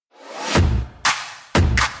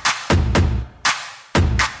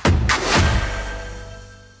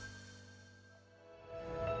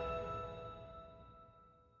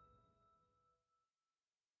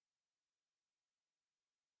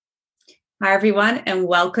Hi, everyone, and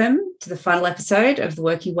welcome to the final episode of the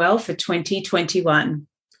Working Well for 2021.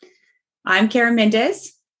 I'm Keryn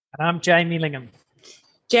Mendez. And I'm Jamie Lingham.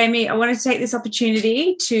 Jamie, I wanted to take this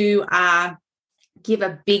opportunity to give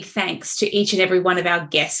a big thanks to each and every one of our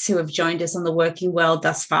guests who have joined us on the Working Well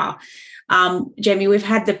thus far. Jamie, we've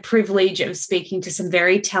had the privilege of speaking to some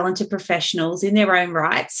very talented professionals in their own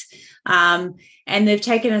rights, and they've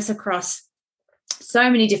taken us across so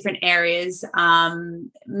many different areas,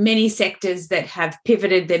 many sectors that have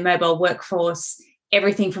pivoted their mobile workforce,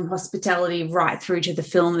 everything from hospitality right through to the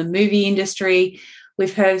film and movie industry.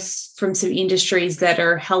 We've heard from some industries that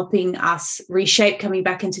are helping us reshape coming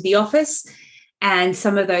back into the office, and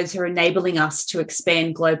some of those are enabling us to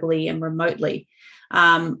expand globally and remotely.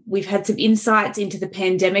 We've had some insights into the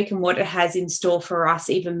pandemic and what it has in store for us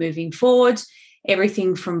even moving forward,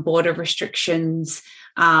 everything from border restrictions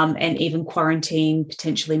and even quarantine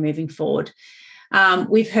potentially moving forward.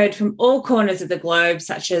 We've heard from all corners of the globe,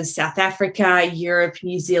 such as South Africa, Europe,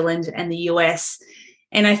 New Zealand, and the US.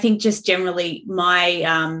 And I think just generally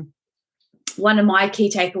one of my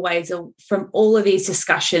key takeaways from all of these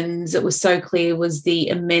discussions, it was so clear, was the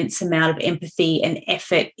immense amount of empathy and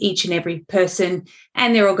effort each and every person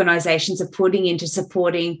and their organisations are putting into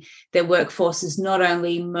supporting their workforces, not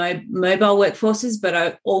only mobile workforces,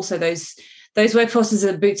 but also those workforces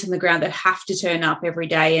are the boots on the ground that have to turn up every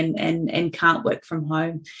day and can't work from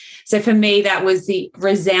home. So for me, that was the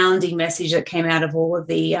resounding message that came out of all of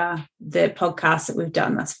the podcasts that we've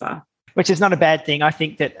done thus far. Which is not a bad thing. I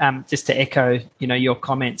think that just to echo, your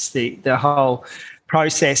comments, the whole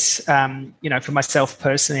process, for myself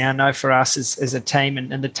personally, I know for us as a team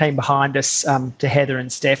and the team behind us, to Heather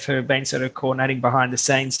and Steph, who have been sort of coordinating behind the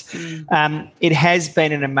scenes, it has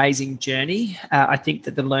been an amazing journey. I think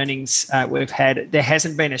that the learnings we've had, there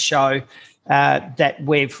hasn't been a show that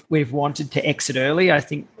we've wanted to exit early. I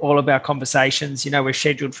think all of our conversations, we're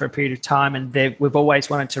scheduled for a period of time, and we've always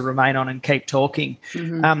wanted to remain on and keep talking.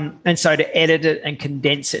 And so to edit it and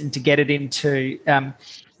condense it and to get it into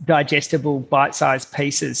digestible, bite-sized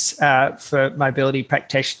pieces for mobility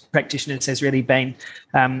practitioners has really been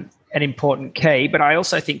an important key. But I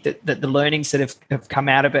also think that the learnings that have come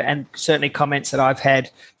out of it, and certainly comments that I've had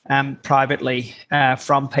privately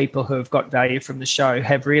from people who have got value from the show,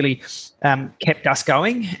 have really kept us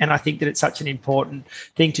going. And I think that it's such an important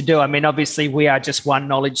thing to do. I mean, obviously, we are just one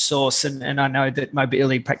knowledge source, and I know that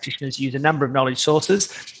mobility practitioners use a number of knowledge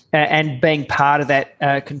sources. And being part of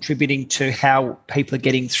that, contributing to how people are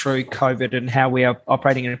getting through COVID and how we are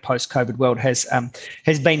operating in a post-COVID world has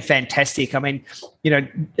been fantastic. I mean,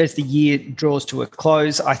 as the year draws to a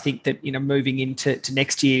close, I think that, moving into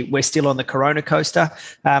next year, we're still on the Corona coaster.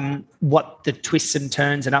 What the twists and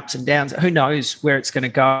turns and ups and downs, who knows where it's going to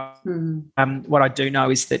go. What I do know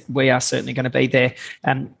is that we are certainly going to be there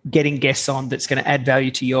getting guests on that's going to add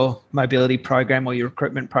value to your mobility program or your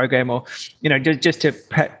recruitment program, or, just to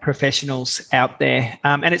professionals out there.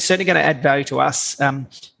 And it's certainly going to add value to us,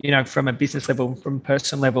 from a business level, from a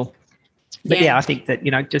personal level. But yeah, I think that,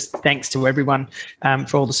 just thanks to everyone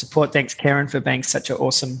for all the support. Thanks, Keryn, for being such an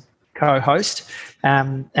awesome co-host.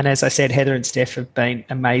 And as I said, Heather and Steph have been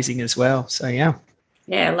amazing as well. So, yeah.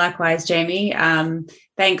 Yeah, likewise, Jamie.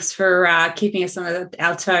 Thanks for keeping us on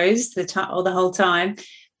our toes the whole time.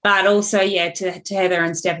 But also, to Heather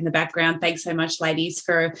and Steph in the background, thanks so much, ladies,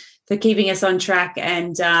 for keeping us on track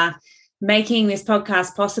and making this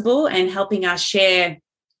podcast possible and helping us share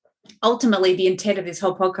ultimately the intent of this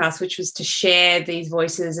whole podcast, which was to share these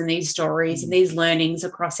voices and these stories and these learnings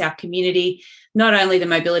across our community, not only the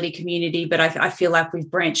mobility community, but I feel like we've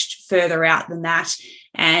branched further out than that.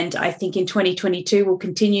 And I think in 2022, we'll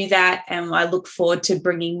continue that. And I look forward to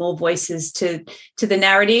bringing more voices to the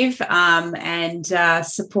narrative and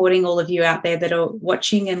supporting all of you out there that are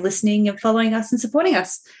watching and listening and following us and supporting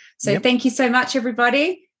us. So Thank you so much,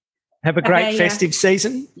 everybody. Have a great festive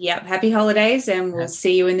season. Yep. Happy holidays, and we'll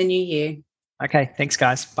see you in the new year. Okay. Thanks,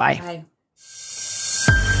 guys. Bye. Bye.